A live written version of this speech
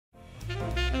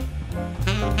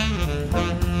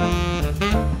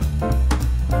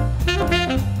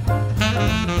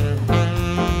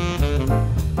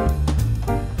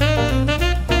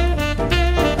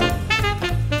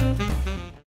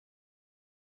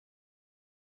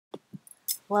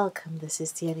Welcome. This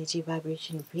is the energy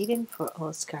vibration reading for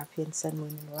all Scorpion, Sun,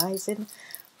 Moon, and Rising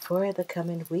for the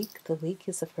coming week. The week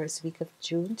is the first week of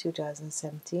June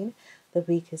 2017. The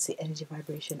week is the energy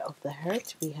vibration of the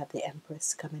Heart. We have the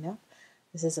Empress coming up.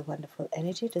 This is a wonderful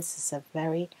energy. This is a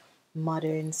very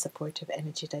modern, supportive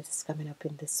energy that is coming up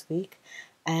in this week.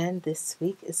 And this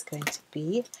week is going to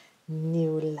be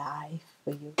new life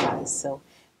for you guys. So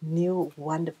new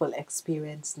wonderful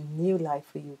experience, new life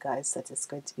for you guys that is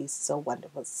going to be so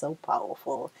wonderful, so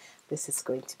powerful. This is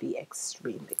going to be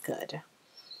extremely good.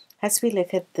 As we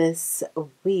look at this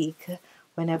week,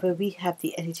 whenever we have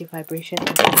the energy vibration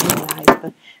of new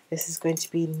life, this is going to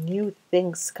be new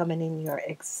things coming in your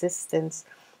existence,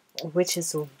 which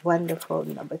is wonderful.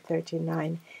 Number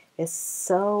 39 is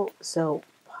so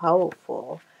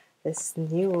powerful. This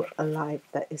new life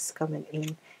that is coming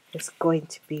in is going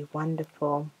to be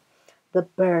wonderful. The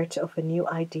birth of a new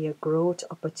idea, growth,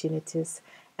 opportunities,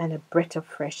 and a breath of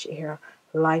fresh air.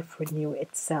 Life renew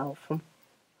itself.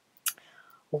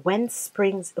 When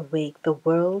springs awake, the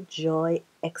world, joy,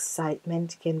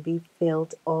 excitement can be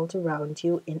felt all around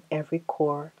you in every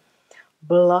core.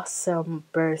 Blossom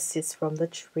bursts from the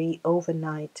tree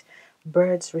overnight.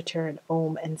 Birds return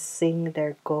home and sing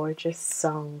their gorgeous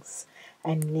songs,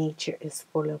 and nature is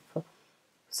full of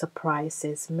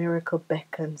surprises. Miracle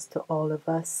beckons to all of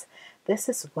us. This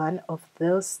is one of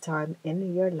those times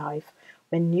in your life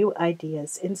when new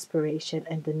ideas, inspiration,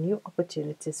 and the new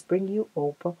opportunities bring you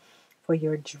hope for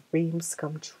your dreams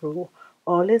come true.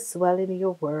 All is well in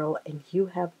your world, and you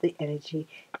have the energy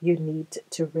you need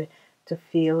to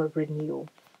feel renewed.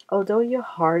 Although your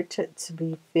heart to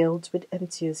be filled with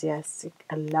enthusiastic,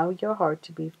 allow your heart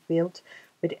to be filled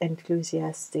with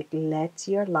enthusiastic. Let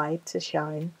your light to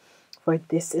shine, for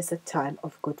this is a time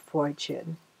of good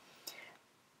fortune.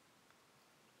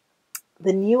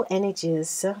 The new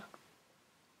energies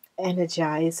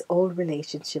energize old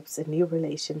relationships, and new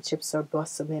relationships are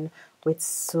blossoming with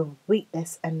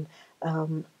sweetness and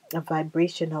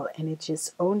vibrational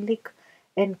energies only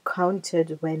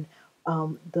encountered when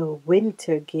the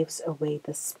winter gives away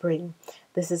the spring.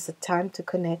 This is a time to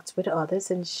connect with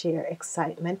others and share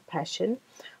excitement, passion,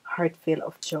 heartfelt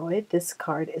of joy. This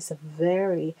card is a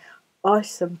very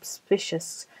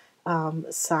auspicious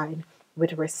sign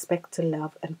with respect to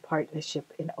love and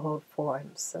partnership in all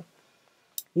forms.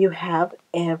 You have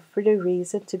every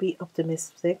reason to be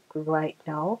optimistic right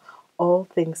now. All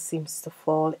things seems to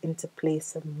fall into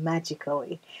place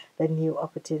magically. The new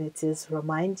opportunities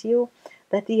remind you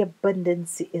that the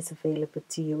abundance is available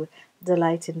to you.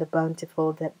 Delight in the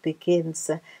bountiful that begins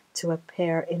to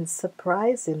appear in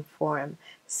surprising form.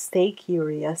 Stay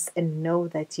curious and know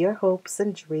that your hopes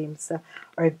and dreams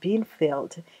are being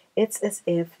filled. It's as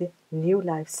if new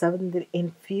life suddenly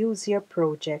infuse your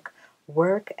project,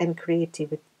 work, and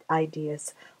creative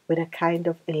ideas with a kind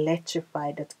of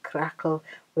electrify that crackle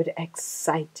with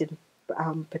exciting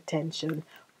potential.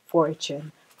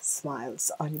 Fortune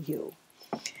smiles on you.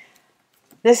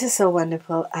 This is so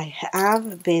wonderful. I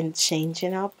have been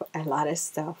changing up a lot of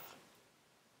stuff,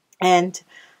 and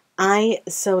I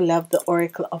so love the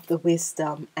Oracle of the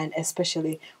Wisdom, and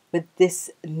especially with this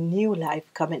new life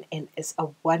coming in is a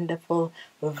wonderful,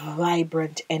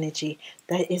 vibrant energy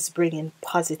that is bringing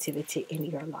positivity in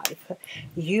your life.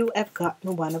 You have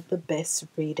gotten one of the best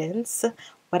readings.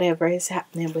 Whatever is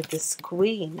happening with this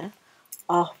Queen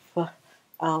of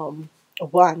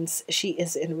Wands, she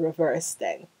is in reverse.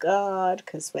 Thank God,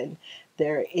 because when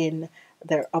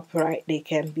they're upright, they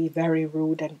can be very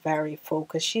rude and very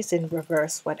focused. She's in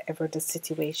reverse, whatever the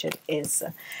situation is.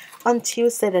 On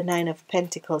Tuesday, the Nine of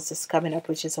Pentacles is coming up,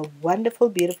 which is a wonderful,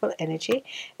 beautiful energy.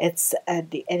 It's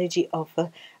the energy of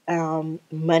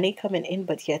money coming in,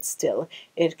 but yet still,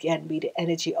 it can be the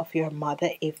energy of your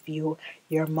mother if your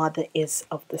mother is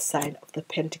of the sign of the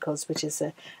Pentacles, which is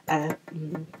a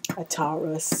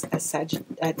Taurus,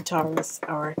 a Taurus,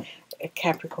 or a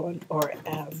Capricorn, or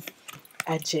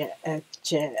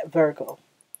Virgo.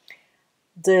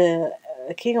 The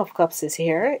King of Cups is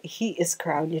here. He is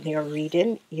crowned in your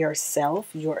reading yourself.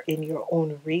 You're in your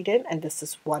own reading, and this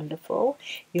is wonderful.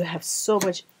 You have so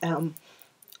much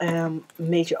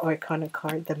major arcana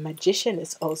card. The Magician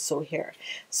is also here.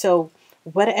 So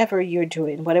whatever you're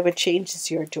doing, whatever changes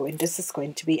you're doing, this is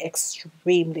going to be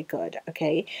extremely good.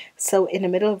 Okay, so in the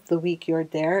middle of the week, you're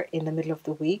there in the middle of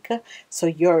the week, so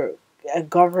you're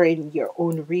governing your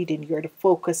own reading. You're the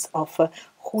focus of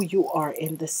who you are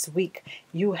in this week.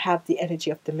 You have the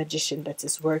energy of the Magician that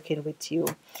is working with you.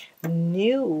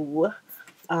 New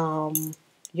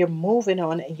you're moving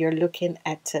on and you're looking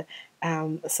at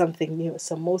something new.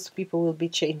 So most people will be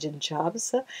changing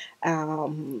jobs.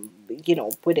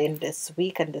 within this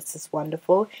week, and this is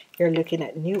wonderful. You're looking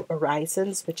at new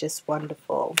horizons, which is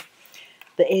wonderful.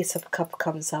 The Ace of Cup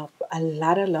comes up. A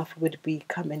lot of love would be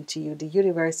coming to you. The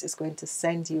universe is going to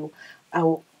send you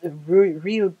a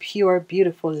real, pure,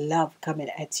 beautiful love coming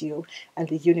at you, and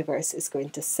the universe is going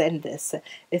to send this.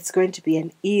 It's going to be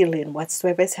an healing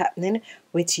whatsoever is happening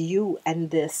with you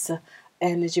and this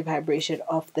energy vibration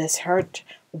of this hurt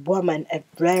woman, a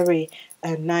very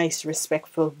nice,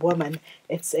 respectful woman.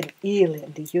 It's an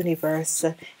healing. The universe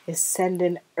is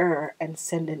sending her and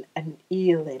sending an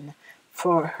healing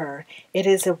for her. It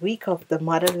is a week of the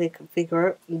motherly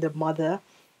figure, the mother.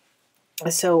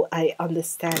 So I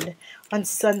understand on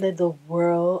Sunday the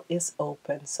world is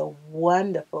open. So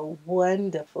wonderful,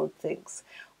 wonderful things.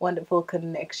 Wonderful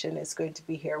connection is going to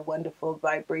be here. Wonderful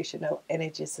vibrational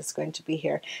energies is going to be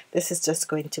here. This is just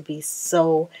going to be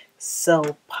so,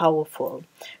 so powerful.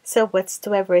 So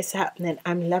whatsoever is happening,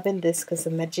 I'm loving this because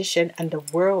the magician and the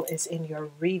world is in your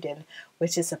reading,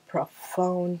 which is a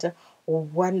profound,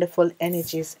 wonderful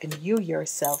energies in you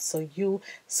yourself. So you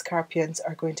Scorpions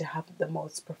are going to have the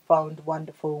most profound,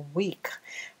 wonderful week.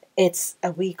 It's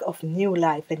a week of new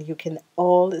life, and you can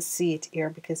all see it here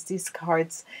because these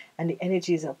cards and the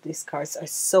energies of these cards are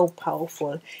so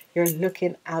powerful. You're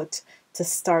looking out to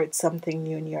start something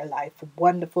new in your life.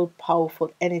 Wonderful,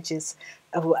 powerful energies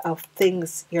of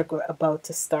things you're about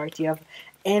to start. You have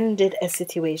ended a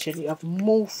situation, you have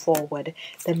moved forward.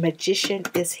 The magician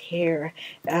is here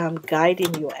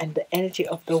guiding you, and the energy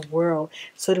of the world.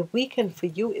 So the weekend for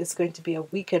you is going to be a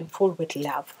weekend full with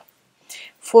love,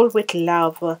 full with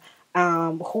love.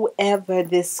 Whoever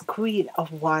this Queen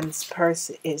of Wands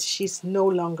person is, she's no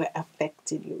longer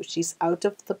affecting you. She's out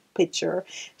of the picture.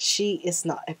 She is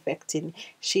not affecting.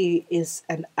 She is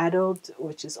an adult,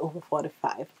 which is over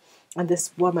 45. And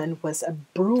this woman was a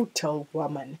brutal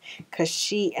woman because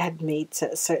she had made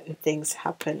certain things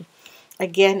happen.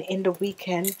 Again, in the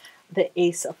weekend, the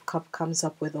Ace of Cup comes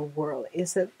up with a world.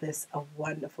 Isn't this a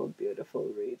wonderful,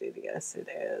 beautiful reading? Yes, it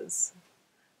is.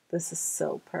 This is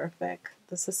so perfect.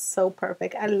 This is so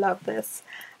perfect. I love this.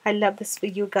 I love this for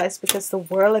you guys because the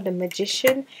world and the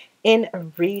magician in a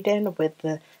reading with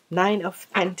the Nine of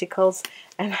Pentacles,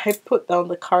 and I put down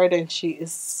the card and she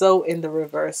is so in the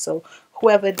reverse. So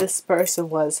whoever this person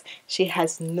was, she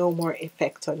has no more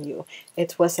effect on you.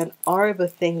 It was an horrible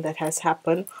thing that has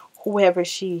happened. Whoever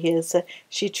she is,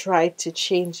 she tried to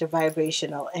change the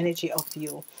vibrational energy of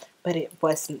you, but it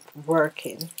wasn't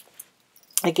working.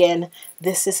 Again,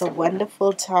 this is a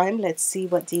wonderful time. Let's see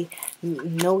what the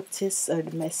notice or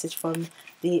the message from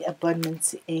the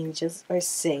abundance angels are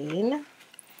saying.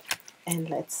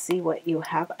 And let's see what you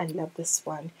have. I love this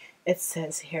one. It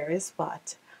says, here is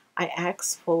what. I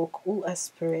ask folk who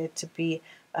aspire to be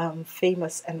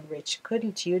famous and rich.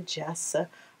 Couldn't you just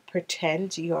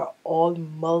pretend you're all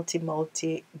multi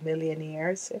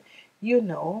millionaires? You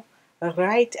know,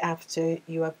 right after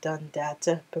you have done that,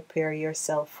 prepare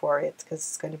yourself for it because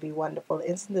it's going to be wonderful.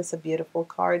 Isn't this a beautiful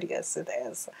card? Yes, it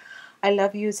is. I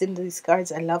love using these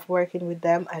cards. I love working with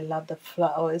them. I love the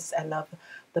flowers. I love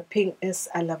the pinkness.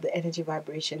 I love the energy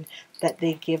vibration that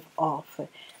they give off.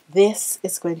 This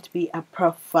is going to be a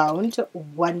profound,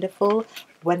 wonderful,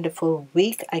 wonderful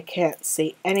week. I can't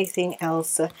say anything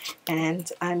else.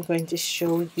 And I'm going to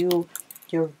show you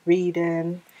your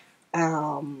reading.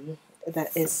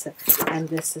 That is, and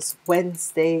this is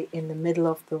Wednesday in the middle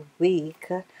of the week.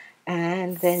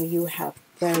 And then you have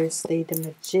Thursday, the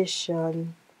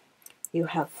magician. You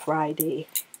have Friday,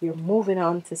 you're moving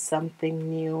on to something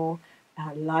new.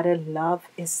 A lot of love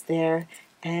is there.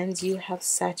 And you have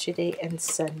Saturday and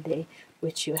Sunday,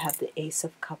 which you have the Ace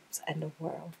of Cups and the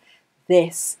World.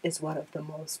 This is one of the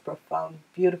most profound,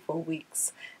 beautiful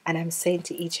weeks. And I'm saying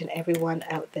to each and every one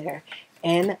out there,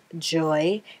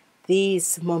 enjoy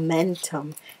these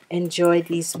momentum, enjoy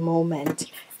these moments,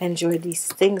 enjoy these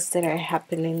things that are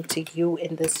happening to you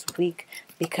in this week,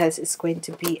 because it's going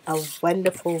to be a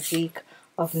wonderful week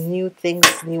of new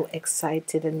things, new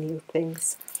excited and new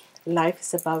things. Life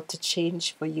is about to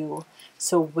change for you.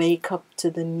 So wake up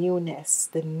to the newness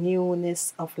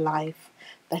of life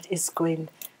that is going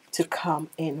to come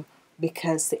in,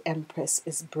 because the Empress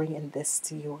is bringing this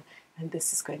to you. And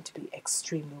this is going to be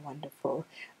extremely wonderful.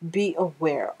 Be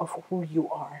aware of who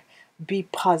you are. Be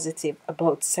positive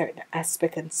about certain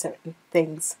aspects and certain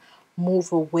things.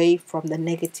 Move away from the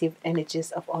negative energies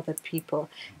of other people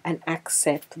and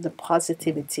accept the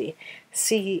positivity.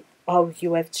 See how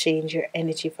you have changed your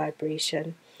energy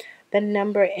vibration. The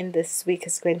number in this week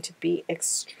is going to be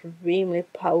extremely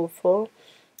powerful.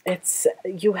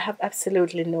 You have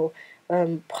absolutely no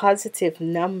positive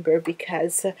number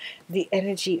because the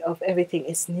energy of everything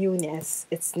is newness.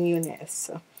 It's newness.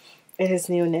 It is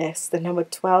newness. The number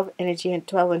 12 energy, and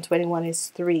 12 and 21 is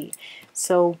 3.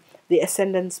 So the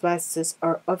Ascendance Masters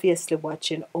are obviously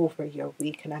watching over your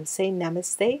week. And I'm saying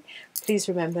namaste. Please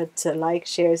remember to like,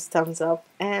 share, thumbs up,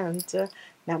 and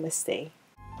namaste.